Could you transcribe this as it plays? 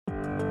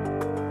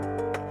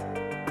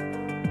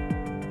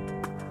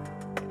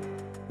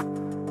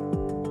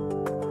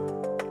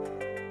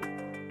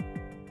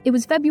It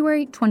was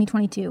February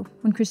 2022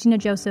 when Christina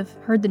Joseph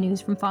heard the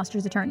news from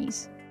Foster's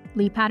attorneys.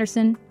 Lee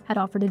Patterson had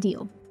offered a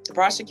deal. The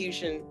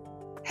prosecution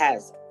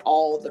has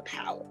all the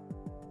power.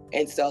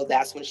 And so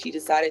that's when she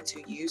decided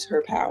to use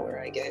her power,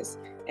 I guess,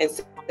 and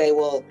say,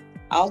 well,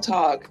 I'll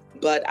talk,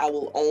 but I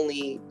will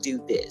only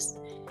do this.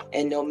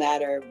 And no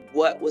matter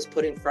what was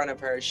put in front of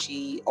her,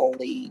 she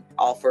only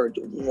offered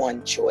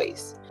one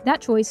choice. That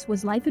choice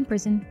was life in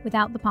prison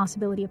without the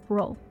possibility of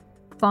parole.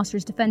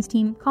 Foster's defense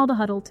team called a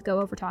huddle to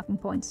go over talking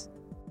points.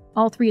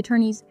 All three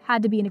attorneys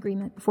had to be in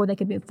agreement before they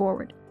could move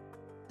forward.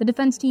 The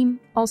defense team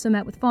also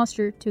met with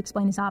Foster to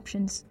explain his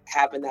options.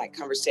 Having that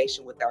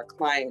conversation with our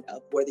client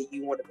of whether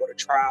you want to go to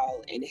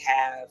trial and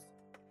have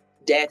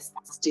death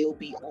still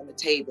be on the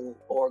table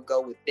or go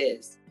with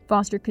this.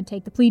 Foster could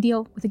take the plea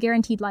deal with a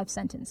guaranteed life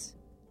sentence,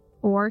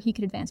 or he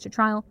could advance to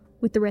trial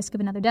with the risk of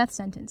another death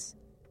sentence.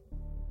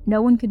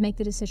 No one could make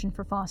the decision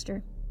for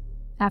Foster.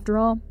 After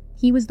all,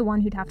 he was the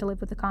one who'd have to live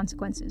with the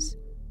consequences.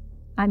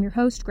 I'm your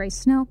host, Grace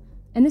Snell,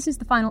 and this is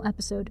the final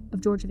episode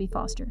of Georgia v.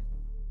 Foster.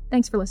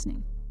 Thanks for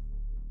listening.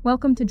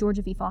 Welcome to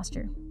Georgia v.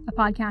 Foster, a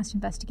podcast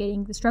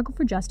investigating the struggle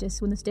for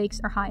justice when the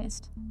stakes are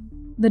highest.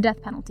 The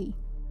death penalty.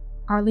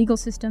 Our legal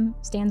system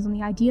stands on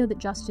the idea that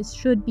justice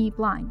should be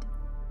blind.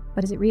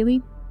 But is it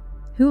really?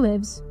 Who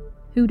lives?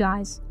 Who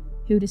dies?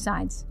 Who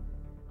decides?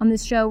 On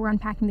this show, we're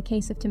unpacking the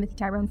case of Timothy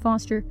Tyrone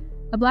Foster,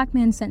 a black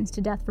man sentenced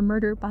to death for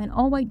murder by an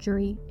all-white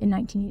jury in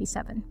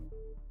 1987.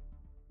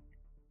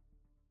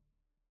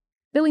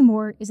 Billy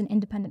Moore is an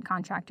independent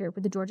contractor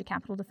with the Georgia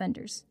Capitol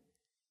Defenders.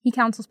 He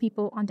counsels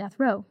people on death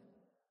row.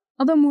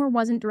 Although Moore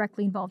wasn't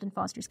directly involved in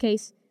Foster's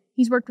case,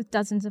 he's worked with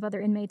dozens of other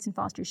inmates in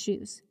Foster's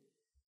shoes.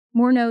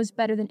 Moore knows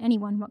better than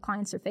anyone what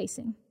clients are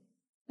facing.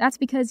 That's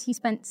because he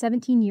spent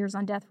 17 years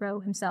on death row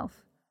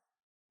himself.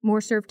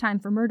 Moore served time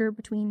for murder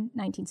between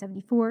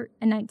 1974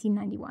 and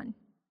 1991.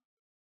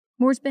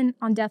 Moore's been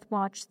on death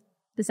watch,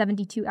 the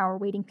 72-hour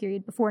waiting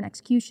period before an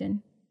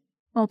execution,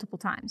 multiple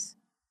times.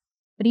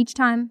 But each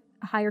time,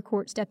 a higher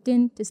court stepped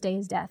in to stay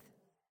his death.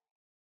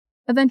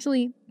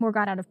 Eventually, Moore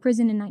got out of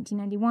prison in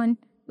 1991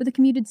 with a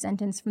commuted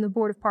sentence from the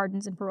Board of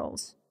Pardons and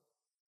Paroles.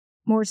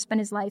 Moore's spent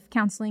his life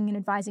counseling and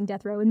advising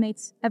death row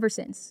inmates ever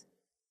since.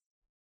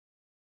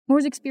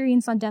 Moore's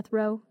experience on death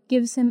row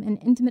gives him an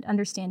intimate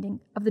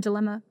understanding of the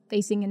dilemma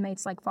facing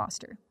inmates like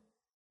Foster.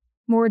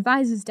 Moore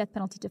advises death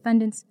penalty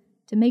defendants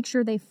to make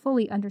sure they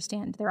fully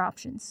understand their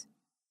options.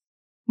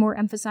 Moore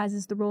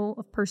emphasizes the role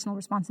of personal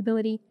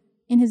responsibility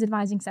in his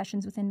advising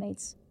sessions with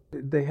inmates.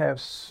 They have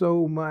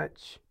so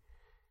much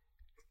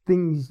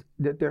things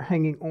that they're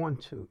hanging on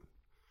to.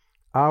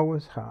 I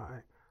was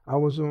high, I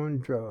was on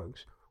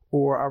drugs,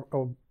 or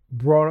I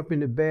brought up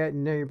in a bad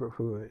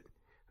neighborhood.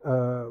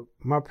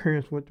 My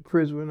parents went to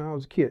prison when I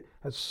was a kid.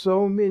 There's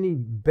so many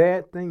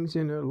bad things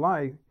in their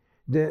life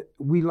that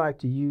we like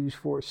to use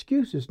for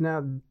excuses.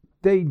 Now,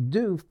 they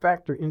do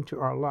factor into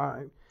our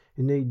life,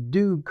 and they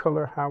do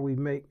color how we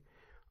make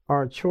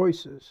our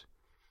choices.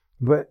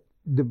 But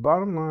the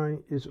bottom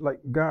line is,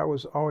 like God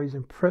was always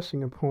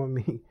impressing upon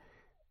me,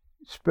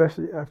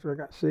 especially after I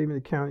got saved in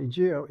the county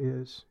jail,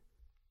 is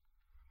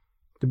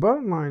the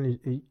bottom line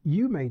is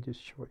you made this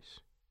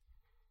choice.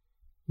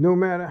 No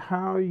matter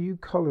how you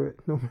color it,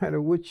 no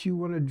matter what you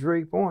want to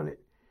drape on it,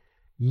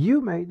 you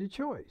made the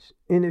choice.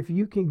 And if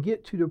you can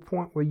get to the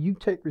point where you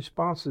take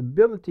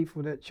responsibility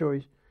for that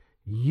choice,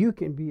 you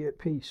can be at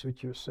peace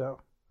with yourself.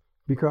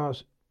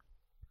 Because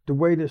the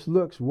way this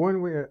looks,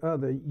 one way or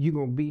other, you're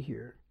going to be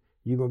here.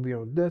 You're going to be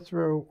on death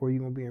row or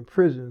you're going to be in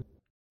prison.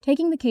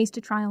 Taking the case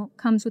to trial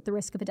comes with the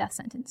risk of a death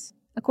sentence.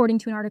 According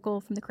to an article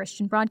from the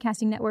Christian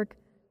Broadcasting Network,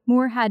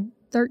 Moore had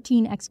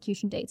 13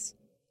 execution dates,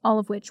 all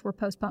of which were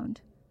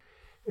postponed.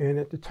 And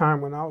at the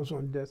time when I was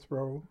on death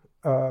row,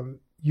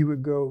 you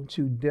would go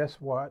to death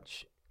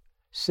watch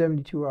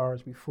 72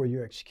 hours before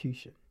your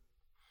execution.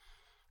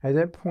 At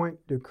that point,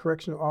 the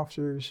correctional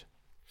officers,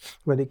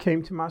 when they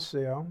came to my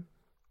cell,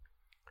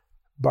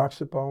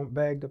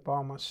 bagged up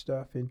all my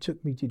stuff and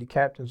took me to the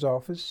captain's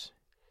office.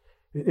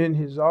 And in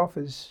his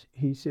office,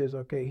 he says,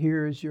 okay,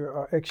 here is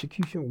your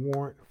execution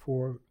warrant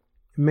for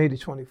May the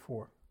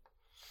 24th.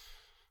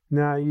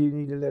 Now you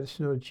need to let us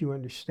know that you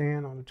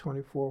understand on the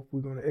 24th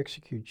we're going to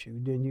execute you.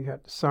 Then you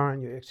have to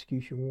sign your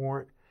execution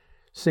warrant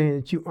saying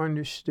that you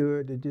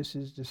understood that this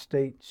is the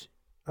state's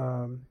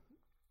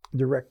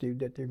directive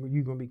that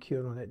you're going to be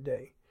killed on that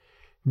day.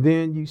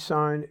 Then you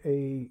sign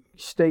a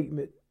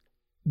statement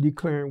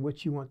declaring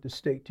what you want the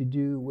state to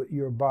do with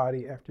your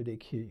body after they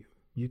kill you.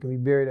 You can be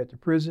buried at the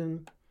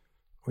prison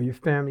or your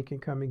family can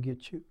come and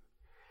get you.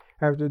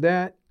 After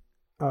that,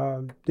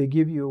 they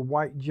give you a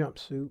white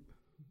jumpsuit.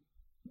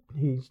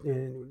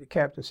 And the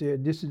captain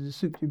said, this is the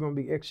suit you're going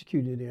to be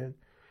executed in.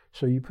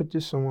 So you put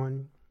this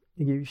on,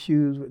 you give you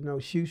shoes with no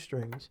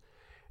shoestrings,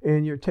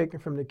 and you're taken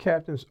from the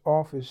captain's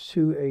office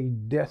to a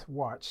death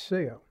watch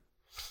cell.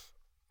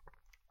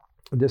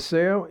 The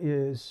cell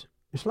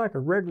it's like a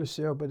regular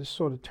cell, but it's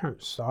sort of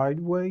turned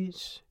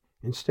sideways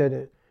instead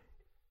of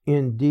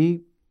in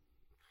deep,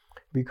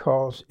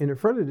 because in the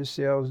front of the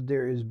cells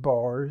there is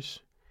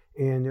bars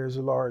and there's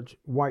a large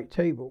white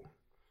table.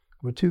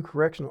 Well, 2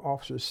 correctional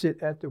officers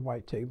sit at the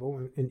white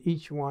table, and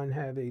each one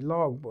have a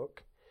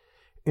logbook.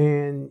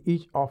 And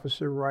each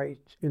officer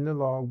writes in the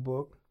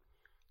logbook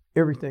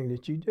everything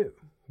that you do.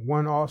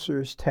 One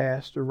officer is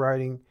tasked with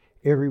writing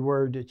every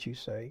word that you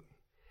say.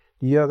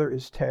 The other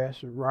is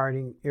tasked with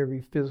writing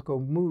every physical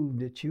move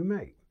that you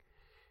make.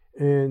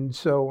 And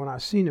so when I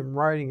seen them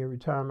writing every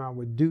time I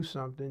would do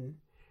something,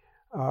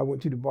 I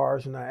went to the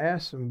bars and I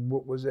asked them,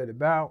 what was that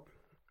about?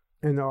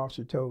 And the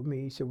officer told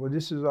me, he said, well,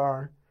 this is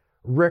our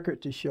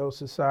record to show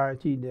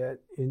society that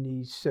in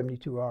these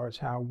 72 hours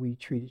how we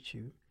treated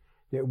you,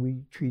 that we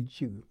treated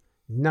you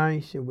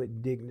nice and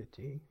with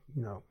dignity.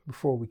 You know,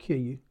 before we kill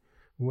you,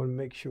 we want to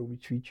make sure we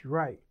treat you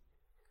right.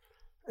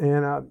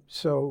 And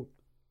so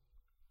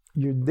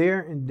you're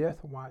there in death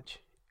watch,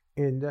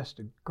 and that's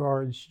the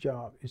guard's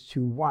job, is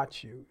to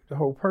watch you. The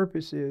whole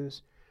purpose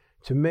is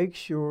to make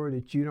sure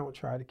that you don't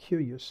try to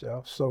kill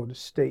yourself so the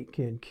state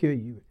can kill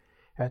you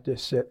at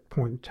this set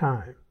point in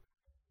time.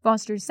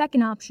 Foster's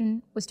second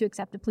option was to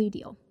accept a plea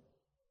deal.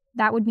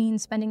 That would mean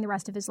spending the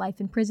rest of his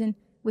life in prison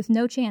with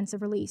no chance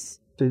of release.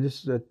 So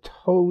this is a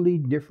totally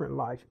different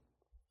life.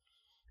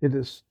 It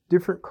is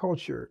different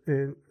culture,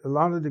 and a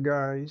lot of the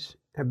guys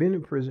have been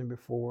in prison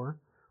before,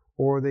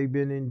 or they've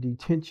been in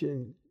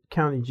detention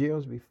county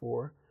jails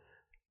before,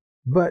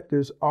 but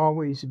there's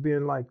always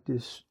been like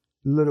this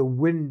little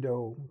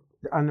window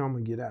that I know I'm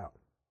gonna get out.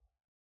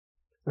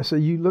 And so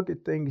you look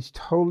at things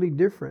totally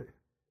different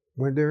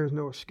when there is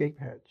no escape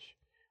hatch,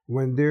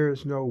 when there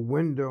is no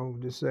window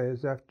that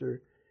says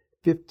after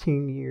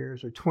 15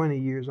 years or 20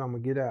 years, I'm gonna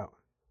get out.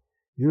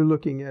 You're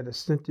looking at a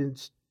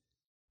sentence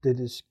that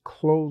is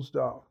closed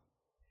off.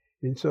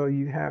 And so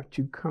you have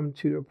to come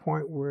to the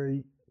point where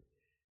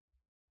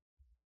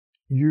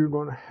you're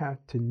gonna have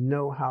to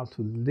know how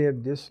to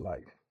live this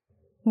life.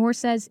 Moore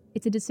says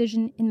it's a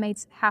decision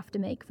inmates have to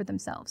make for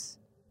themselves.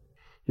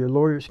 Your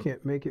lawyers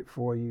can't make it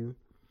for you,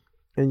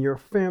 and your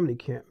family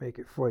can't make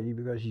it for you,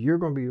 because you're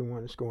going to be the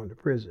one that's going to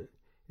prison.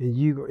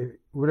 And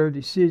whatever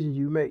decision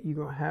you make, you're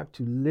going to have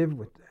to live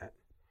with that.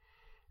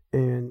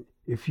 And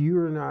if you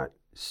are not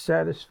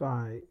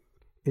satisfied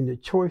in the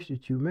choice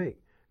that you make,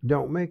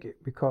 don't make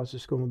it, because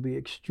it's going to be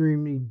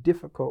extremely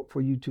difficult for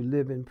you to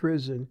live in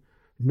prison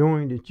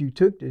knowing that you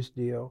took this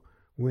deal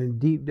when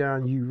deep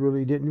down you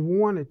really didn't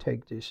want to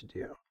take this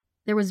deal.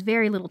 There was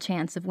very little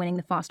chance of winning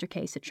the Foster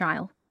case at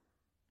trial.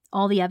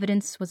 All the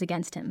evidence was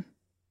against him.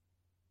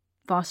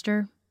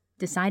 Foster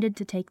decided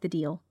to take the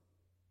deal.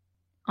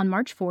 On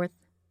March 4th,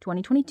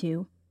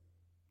 2022,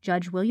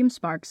 Judge William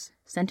Sparks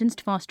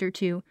sentenced Foster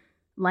to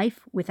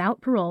life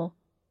without parole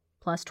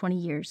plus 20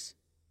 years.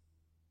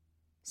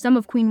 Some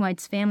of Queen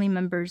White's family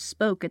members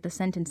spoke at the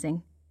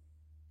sentencing.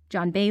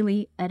 John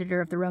Bailey,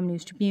 editor of the Rome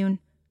News Tribune,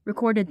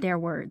 recorded their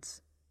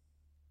words.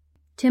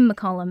 Tim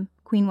McCollum,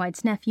 Queen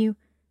White's nephew,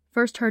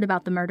 first heard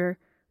about the murder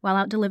while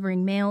out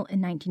delivering mail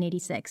in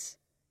 1986.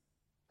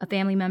 A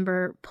family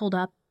member pulled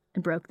up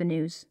and broke the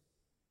news.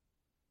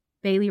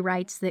 Bailey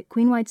writes that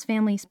Queen White's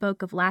family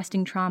spoke of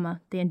lasting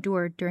trauma they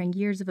endured during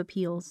years of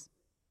appeals.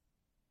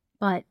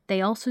 But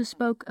they also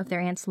spoke of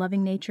their aunt's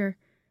loving nature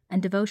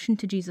and devotion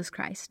to Jesus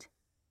Christ.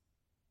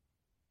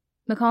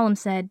 McCollum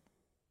said,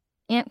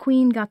 Aunt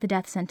Queen got the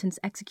death sentence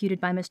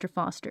executed by Mr.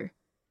 Foster.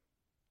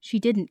 She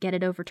didn't get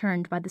it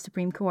overturned by the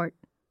Supreme Court.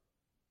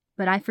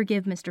 But I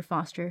forgive Mr.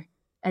 Foster,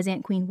 as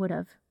Aunt Queen would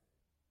have.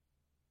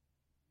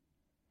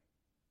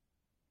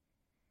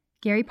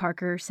 Gary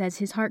Parker says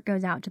his heart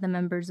goes out to the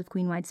members of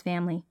Queen White's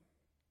family.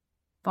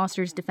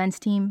 Foster's defense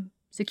team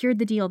secured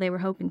the deal they were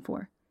hoping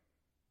for.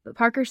 But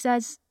Parker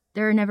says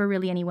there are never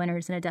really any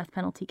winners in a death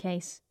penalty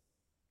case.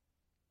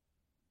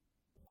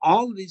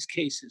 All of these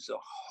cases are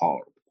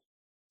horrible.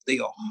 They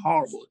are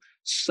horrible.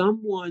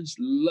 Someone's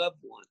loved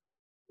one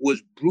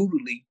was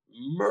brutally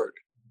murdered.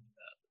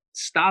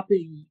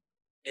 Stopping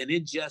an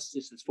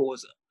injustice as far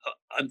as an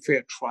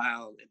unfair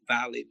trial and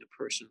violating a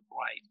person's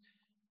right,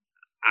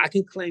 I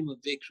can claim a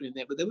victory in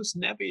that, but there was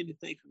never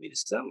anything for me to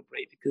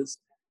celebrate because,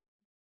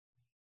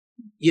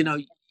 you know,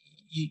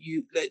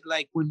 you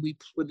like when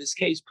this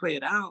case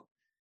played out,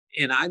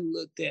 and I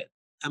looked at,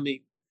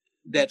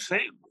 that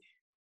family,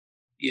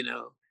 you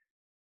know,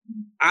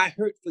 I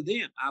hurt for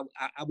them.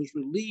 I was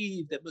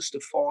relieved that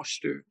Mr.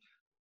 Foster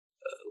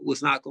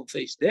was not going to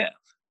face death,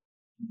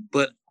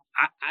 but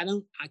I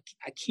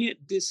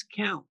can't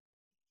discount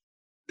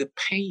the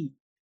pain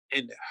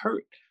and the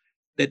hurt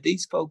that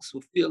these folks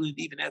were feeling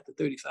even after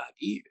 35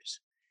 years.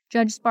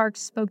 Judge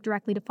Sparks spoke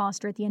directly to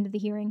Foster at the end of the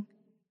hearing.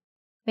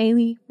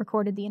 Bailey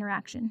recorded the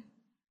interaction.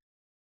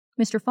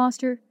 Mr.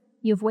 Foster,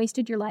 you have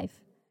wasted your life,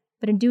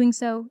 but in doing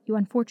so, you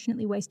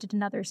unfortunately wasted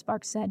another,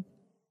 Sparks said.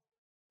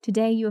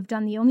 Today you have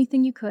done the only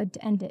thing you could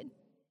to end it,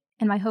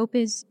 and my hope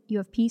is you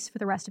have peace for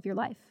the rest of your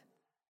life.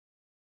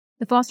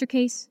 The Foster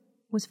case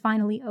was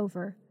finally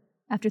over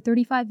after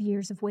 35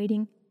 years of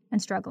waiting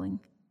and struggling.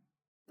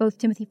 Both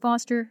Timothy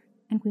Foster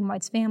and Queen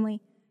White's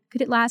family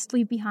could at last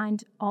leave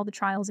behind all the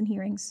trials and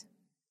hearings.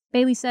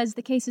 Bailey says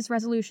the case's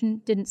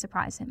resolution didn't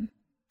surprise him.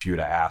 If you would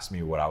have asked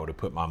me what I would have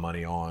put my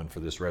money on for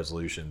this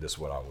resolution, this is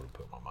what I would have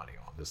put my money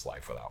on, this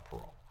life without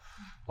parole.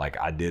 Like,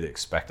 I did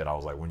expect it. I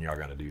was like, when y'all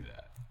going to do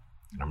that?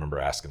 And I remember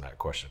asking that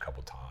question a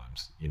couple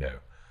times, you know,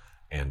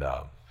 and,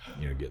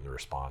 you know, getting the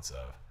response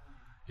of,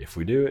 if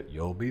we do it,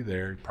 you'll be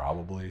there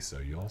probably, so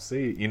you'll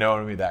see, you know what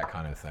I mean? That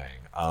kind of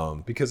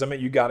thing. Because, I mean,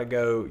 you got to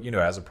go, you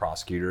know, as a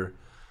prosecutor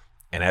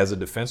and as a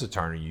defense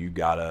attorney, you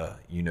got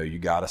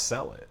to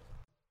sell it.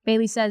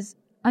 Bailey says,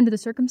 under the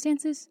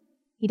circumstances,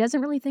 he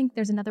doesn't really think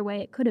there's another way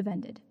it could have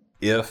ended.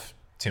 If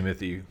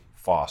Timothy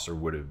Foster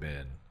would have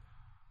been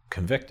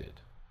convicted,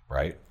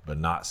 right, but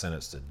not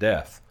sentenced to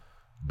death,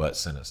 but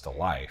sentenced to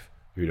life,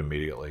 he would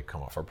immediately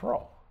come off for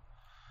parole.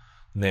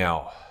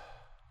 Now,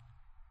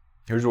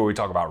 here's where we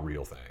talk about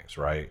real things,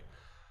 right?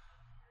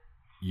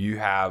 You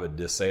have a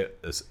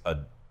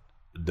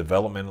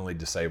developmentally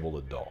disabled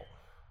adult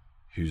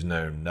who's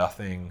known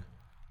nothing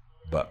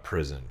but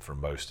prison for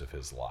most of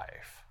his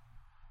life.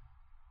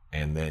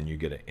 And then you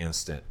get an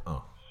instant,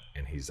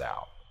 and he's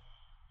out.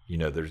 You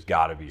know, there's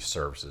got to be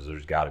services.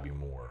 There's got to be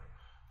more.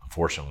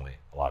 Unfortunately,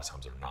 a lot of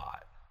times they're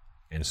not.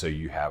 And so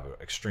you have an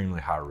extremely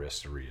high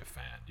risk to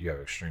reoffend. You have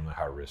extremely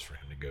high risk for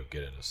him to go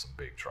get into some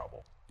big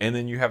trouble. And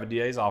then you have a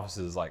DA's office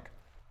that's like,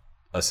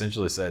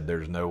 essentially said,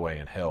 there's no way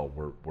in hell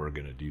we're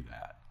going to do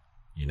that.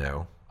 You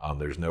know,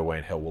 there's no way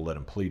in hell we'll let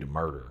him plead to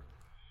murder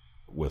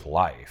with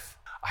life.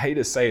 I hate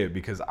to say it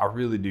because I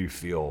really do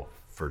feel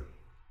for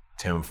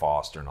Tim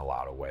Foster in a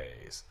lot of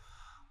ways.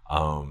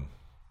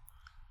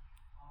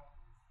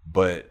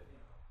 But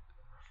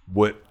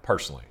would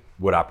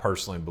I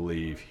personally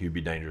believe he'd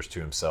be dangerous to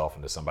himself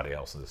and to somebody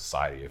else in the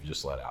society if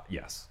just let out?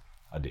 Yes,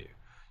 I do.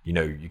 You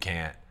know, you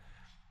can't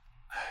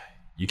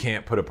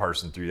put a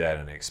person through that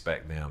and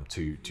expect them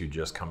to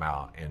just come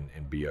out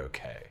and be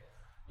okay.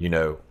 You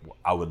know,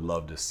 I would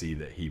love to see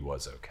that he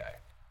was okay.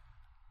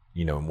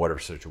 You know, in whatever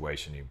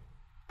situation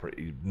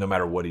no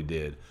matter what he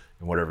did,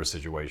 in whatever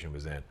situation he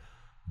was in.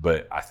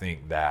 But I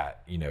think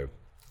that, you know,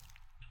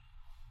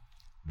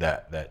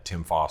 that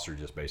Tim Foster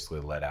just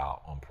basically let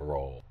out on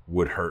parole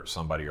would hurt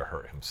somebody or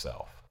hurt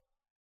himself.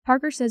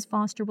 Parker says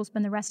Foster will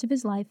spend the rest of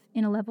his life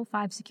in a level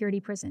 5 security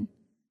prison.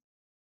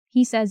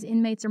 He says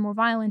inmates are more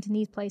violent in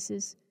these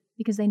places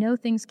because they know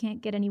things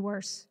can't get any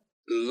worse.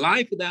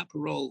 Life without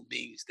parole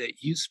means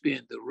that you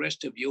spend the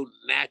rest of your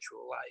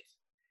natural life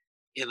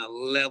in a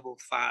level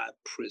 5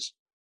 prison.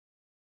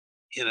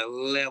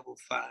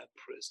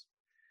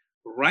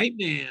 Right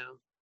now,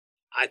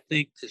 I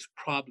think there's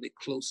probably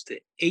close to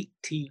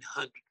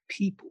 1,800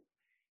 people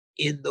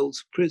in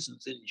those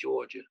prisons in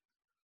Georgia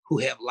who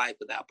have life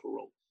without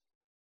parole,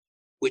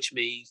 which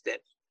means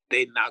that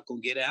they're not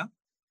going to get out.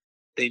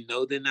 They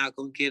know they're not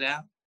going to get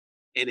out.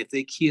 And if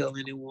they kill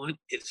anyone,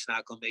 it's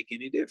not going to make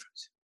any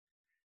difference.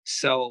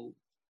 So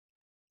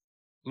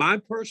my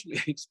personal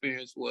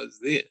experience was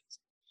this,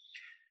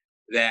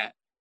 that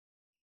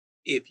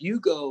if you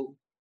go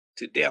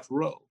to death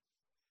row,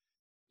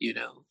 you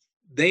know,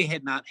 they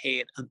had not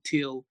had,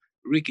 until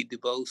Ricky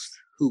DeVos,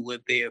 who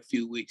went there a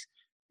few weeks,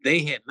 they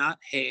had not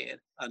had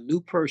a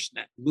new person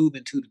that moved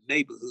into the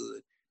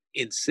neighborhood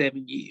in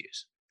 7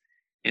 years.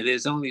 And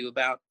there's only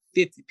about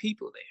 50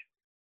 people there.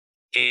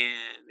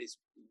 And it's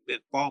been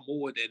far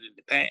more than in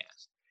the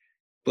past.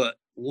 But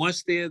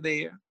once they're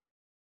there,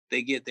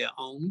 they get their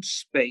own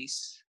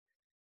space.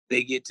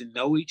 They get to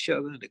know each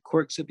other, the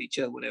quirks of each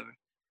other, whatever.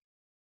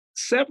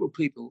 Several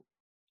people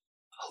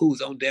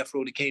who's on death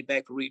row that came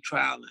back for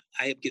retrial, and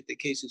I had to get their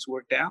cases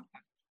worked out,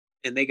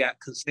 and they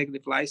got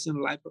consecutive life and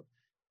life.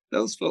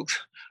 Those folks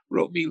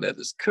wrote me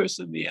letters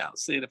cursing me out,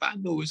 saying, if I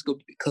know it's going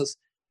to be, because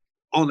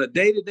on a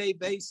day-to-day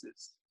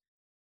basis,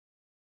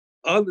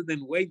 other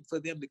than waiting for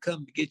them to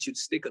come to get you to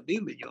stick a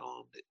needle in your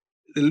arm,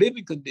 the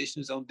living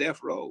conditions on death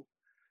row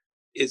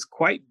is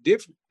quite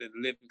different than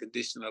the living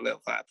conditions on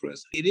level 5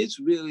 prison. It is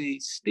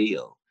really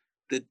still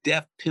the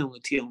death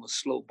penalty on a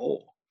slow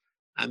boil.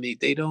 I mean,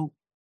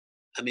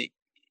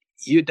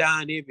 you're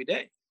dying every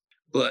day,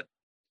 but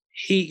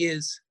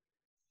he's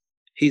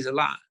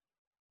alive.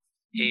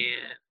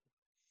 And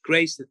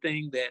Grace, the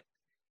thing that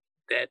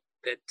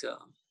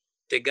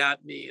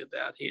got me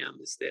about him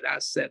is that I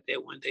sat there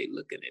one day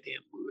looking at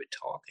him, we were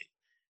talking,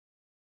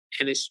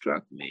 and it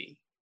struck me.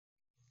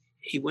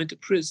 He went to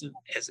prison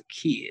as a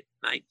kid,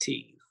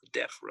 19,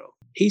 death row.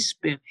 He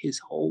spent his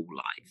whole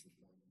life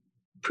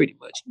pretty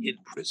much in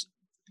prison.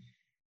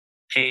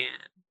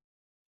 And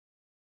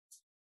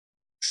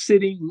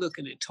sitting,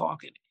 looking, and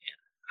talking.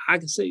 And I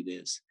can say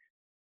this,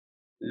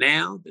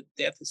 now that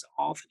death is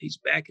off and he's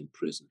back in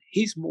prison,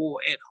 he's more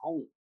at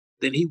home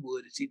than he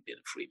would if he'd been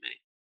a free man.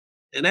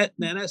 And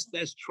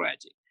that's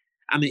tragic.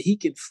 I mean, he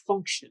can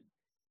function.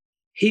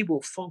 He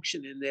will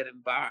function in that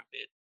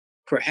environment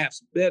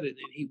perhaps better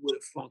than he would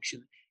have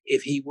functioned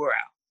if he were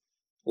out.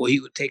 Or he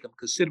would take a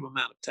considerable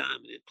amount of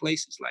time. And in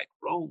places like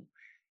Rome,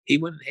 he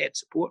wouldn't have had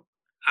support.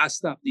 I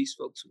stopped these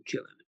folks from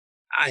killing him.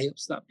 I helped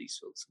stop these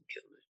folks from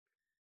killing him.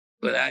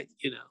 But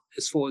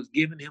as far as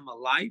giving him a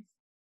life,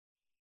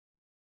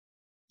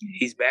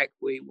 he's back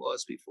where he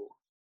was before.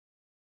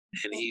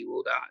 And he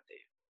will die there.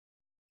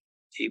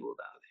 He will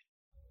die there.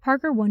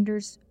 Parker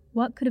wonders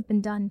what could have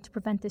been done to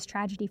prevent this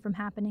tragedy from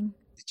happening.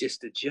 It's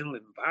just a general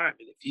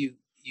environment. If you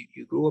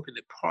you grow up in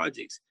the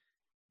projects,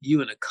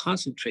 you're in a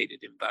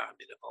concentrated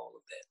environment of all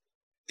of that.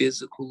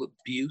 Physical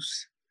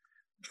abuse,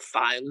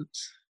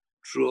 violence,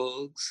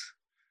 drugs,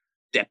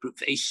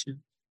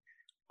 deprivation,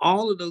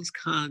 all of those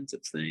kinds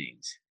of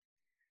things.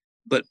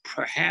 But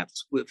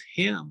perhaps with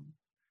him,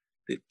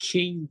 the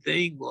key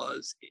thing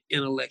was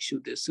intellectual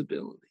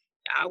disability.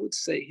 I would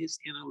say his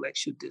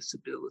intellectual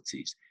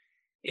disabilities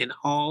and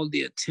all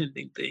the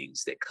attending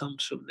things that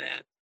comes from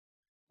that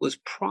was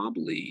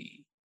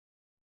probably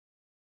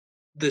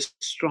the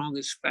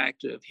strongest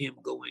factor of him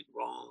going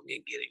wrong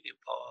and getting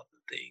involved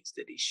in things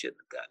that he shouldn't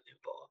have gotten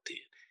involved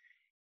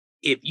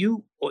in. If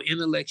you are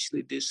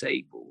intellectually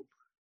disabled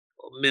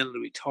or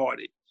mentally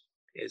retarded,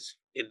 as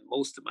in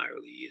most of my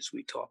early years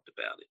we talked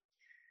about it,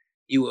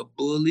 you are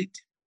bullied,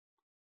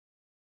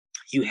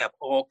 you have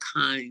all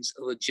kinds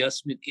of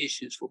adjustment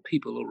issues for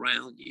people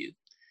around you.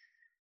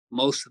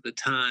 Most of the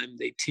time,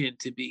 they tend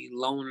to be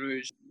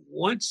loners.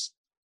 Once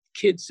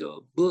kids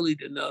are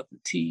bullied enough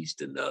and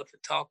teased enough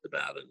and talked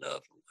about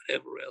enough and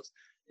whatever else,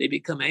 they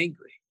become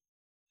angry.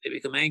 They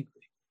become angry.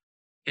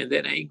 And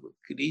that anger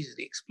could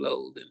easily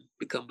explode and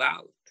become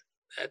violent.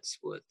 That's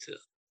what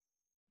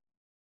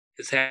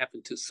has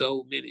happened to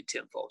so many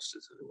Tim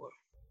Fosters in the world.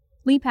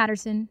 Lee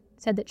Patterson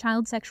said that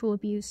child sexual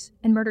abuse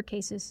and murder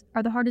cases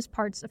are the hardest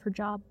parts of her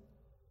job.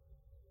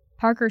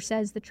 Parker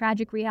says the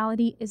tragic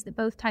reality is that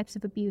both types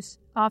of abuse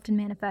often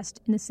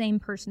manifest in the same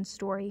person's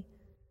story.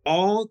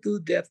 All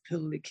through death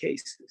penalty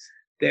cases,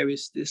 there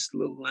is this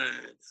little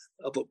line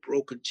of a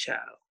broken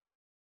child.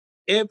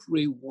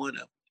 Every one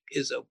of them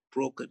is a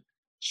broken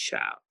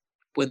child.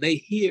 When they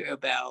hear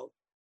about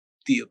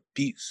the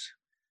abuse,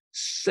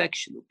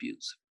 sexual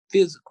abuse,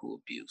 physical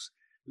abuse,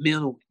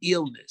 mental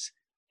illness,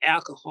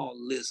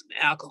 alcoholism,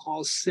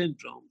 alcohol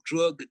syndrome,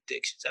 drug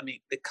addictions, I mean,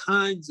 the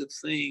kinds of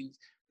things,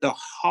 the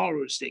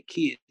horrors that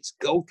kids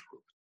go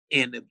through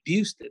and the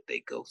abuse that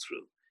they go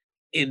through.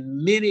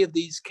 In many of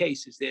these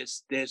cases,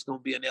 there's going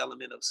to be an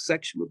element of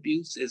sexual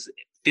abuse, there's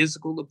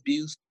physical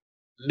abuse,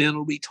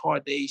 mental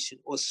retardation,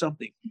 or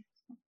something.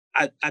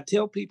 I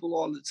tell people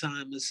all the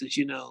time, this is,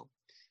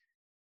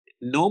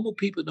 normal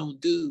people don't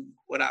do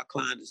what our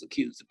client is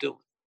accused of doing.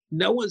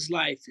 No one's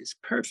life is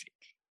perfect.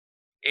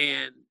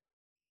 And,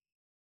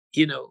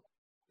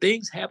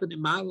 things happen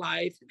in my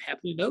life and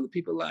happen in other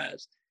people's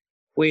lives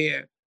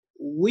where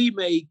we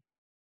may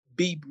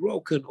be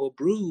broken or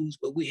bruised,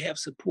 but we have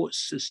support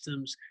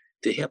systems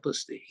to help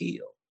us to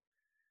heal.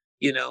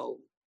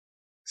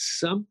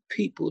 Some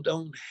people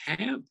don't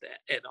have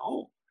that at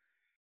all.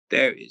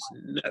 There is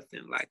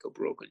nothing like a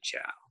broken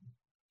child.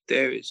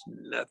 There is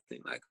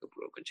nothing like a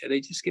broken child. They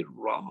just get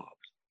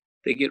robbed.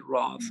 They get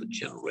robbed for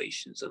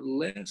generations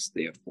unless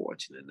they're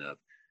fortunate enough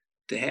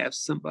to have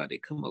somebody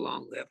come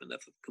along who have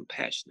enough of a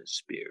compassionate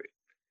spirit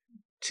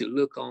to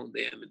look on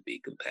them and be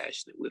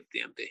compassionate with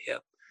them to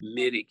help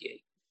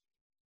mitigate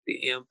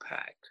the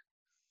impact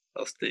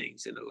of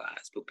things in their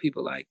lives. But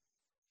people like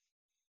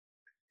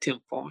Tim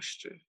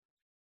Foster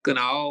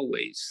gonna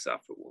always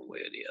suffer one way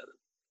or the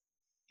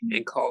other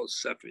and cause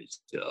suffering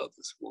to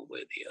others one way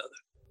or the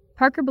other.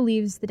 Parker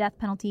believes the death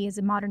penalty is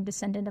a modern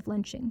descendant of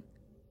lynching.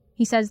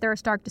 He says there are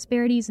stark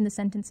disparities in the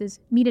sentences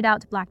meted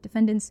out to black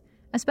defendants,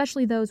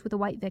 especially those with a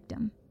white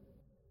victim.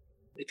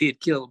 If he had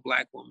killed a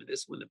black woman,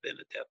 this wouldn't have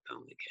been a death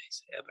penalty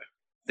case ever.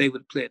 They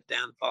would have pled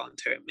down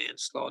voluntary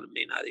manslaughter,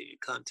 may not even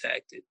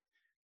contacted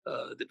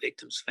the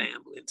victim's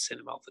family and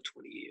sent him off for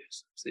 20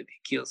 years. So if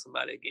he killed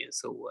somebody again,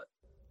 so what?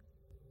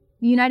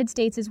 The United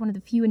States is one of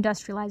the few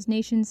industrialized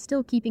nations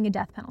still keeping a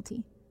death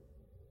penalty.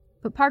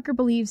 But Parker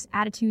believes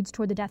attitudes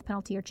toward the death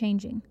penalty are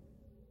changing.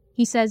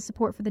 He says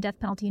support for the death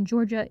penalty in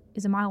Georgia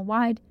is a mile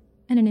wide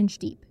and an inch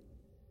deep.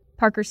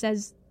 Parker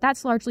says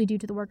that's largely due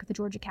to the work of the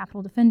Georgia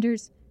Capitol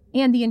Defenders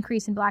and the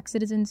increase in black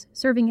citizens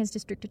serving as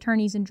district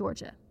attorneys in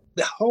Georgia.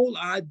 The whole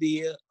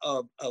idea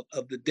of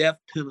the death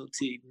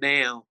penalty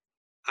now,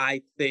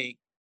 I think,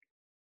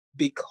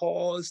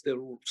 because there's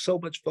so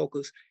much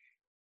focus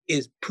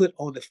is put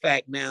on the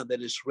fact now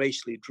that it's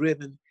racially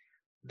driven,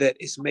 that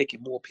it's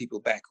making more people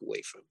back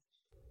away from it.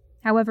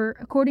 However,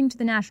 according to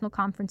the National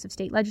Conference of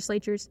State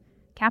Legislatures,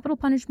 capital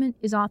punishment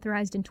is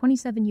authorized in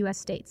 27 U.S.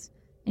 states,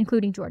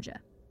 including Georgia.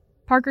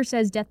 Parker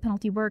says death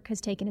penalty work has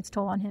taken its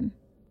toll on him.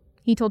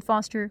 He told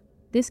Foster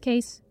this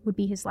case would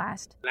be his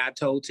last. And I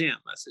told him,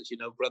 I said,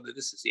 brother,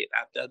 this is it.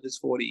 I've done this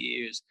 40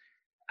 years.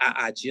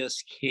 I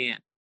just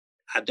can't.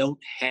 I don't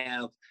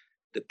have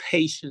the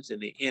patience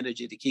and the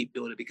energy to keep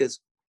doing it, because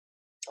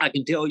I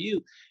can tell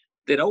you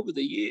that over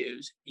the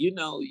years, you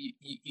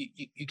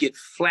get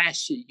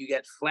flashes. You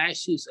get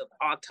flashes of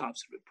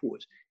autopsy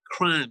reports,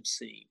 crime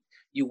scene.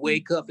 You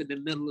wake up in the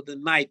middle of the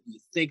night,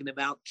 you're thinking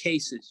about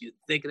cases, you're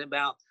thinking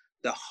about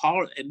the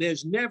horror, and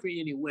there's never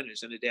any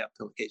winners in a death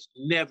penalty case.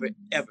 Never,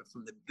 ever.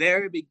 From the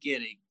very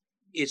beginning,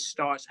 it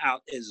starts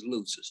out as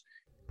losers.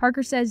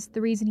 Parker says the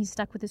reason he's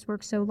stuck with his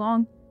work so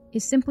long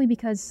is simply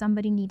because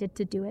somebody needed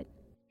to do it.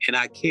 And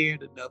I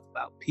cared enough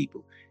about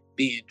people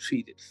being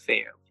treated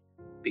fairly,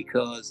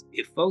 because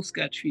if folks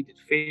got treated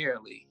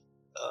fairly,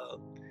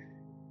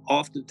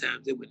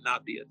 oftentimes there would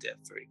not be a death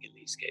verdict in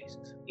these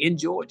cases. In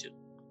Georgia,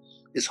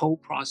 this whole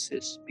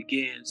process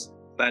begins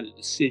by the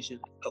decision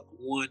of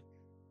one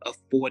of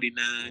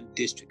 49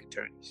 district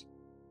attorneys.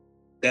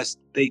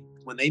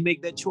 When they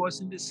make that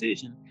choice and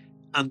decision,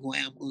 I'm going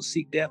to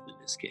seek death in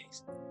this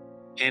case.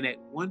 And at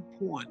one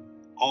point,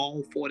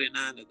 all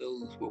 49 of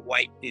those were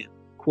white men.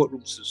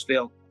 Courtrooms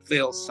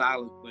fell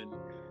silent when,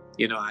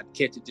 I'd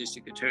catch a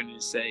district attorney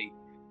and say,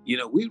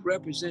 we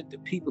represent the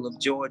people of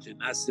Georgia.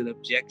 And I said,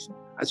 objection.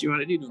 I said, Your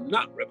Honor, they do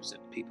not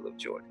represent the people of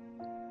Georgia.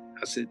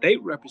 I said, they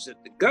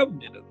represent the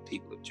government of the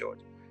people of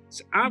Georgia.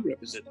 So I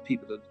represent the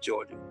people of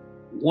Georgia,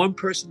 one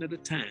person at a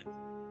time.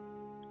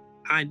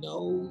 I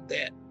know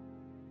that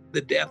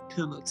the death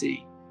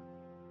penalty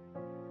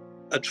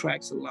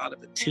attracts a lot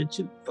of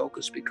attention,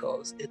 focus,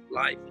 because it's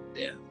life and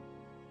death.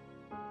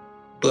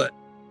 But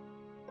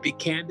be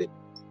candid,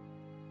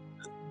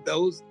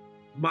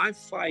 my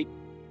fight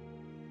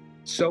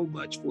so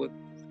much for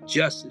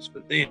justice for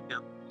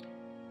them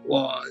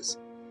was,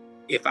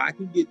 if I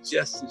can get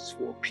justice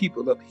for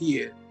people up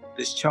here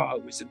that's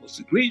charged with the most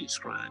egregious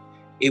crime,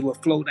 it will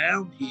flow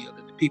downhill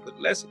and the people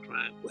with lesser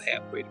crime will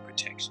have greater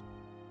protection.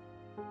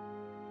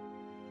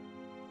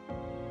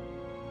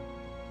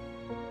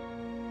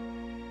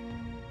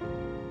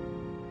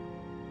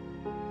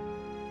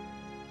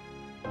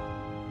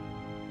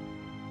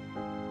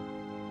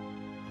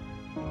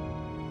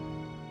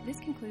 This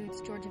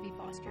concludes Georgia v.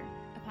 Foster,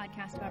 a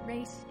podcast about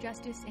race,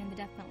 justice, and the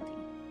death penalty.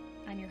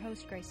 I'm your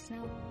host, Grace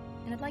Snell,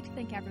 and I'd like to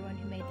thank everyone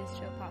who made this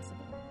show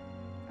possible.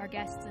 Our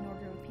guests in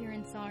order of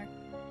appearance are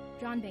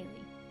John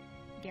Bailey,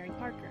 Gary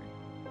Parker,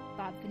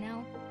 Bob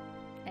Fennell,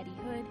 Eddie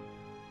Hood,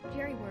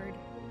 Jerry Word,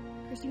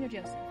 Christina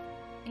Joseph,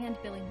 and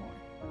Billy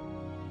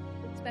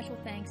Moore. Special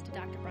thanks to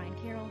Dr. Brian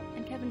Carroll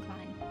and Kevin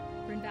Klein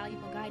for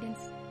invaluable guidance,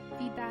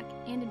 feedback,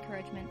 and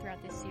encouragement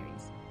throughout this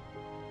series.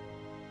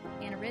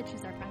 Anna Rich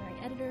is our primary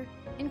editor,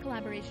 in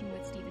collaboration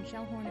with Stephen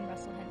Shellhorn and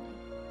Russell Henley.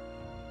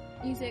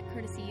 Music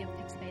courtesy of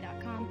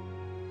Pixabay.com.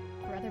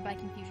 For other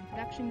Viking Fusion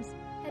productions,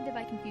 head to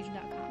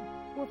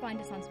VikingFusion.com or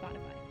find us on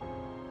Spotify.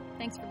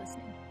 Thanks for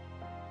listening.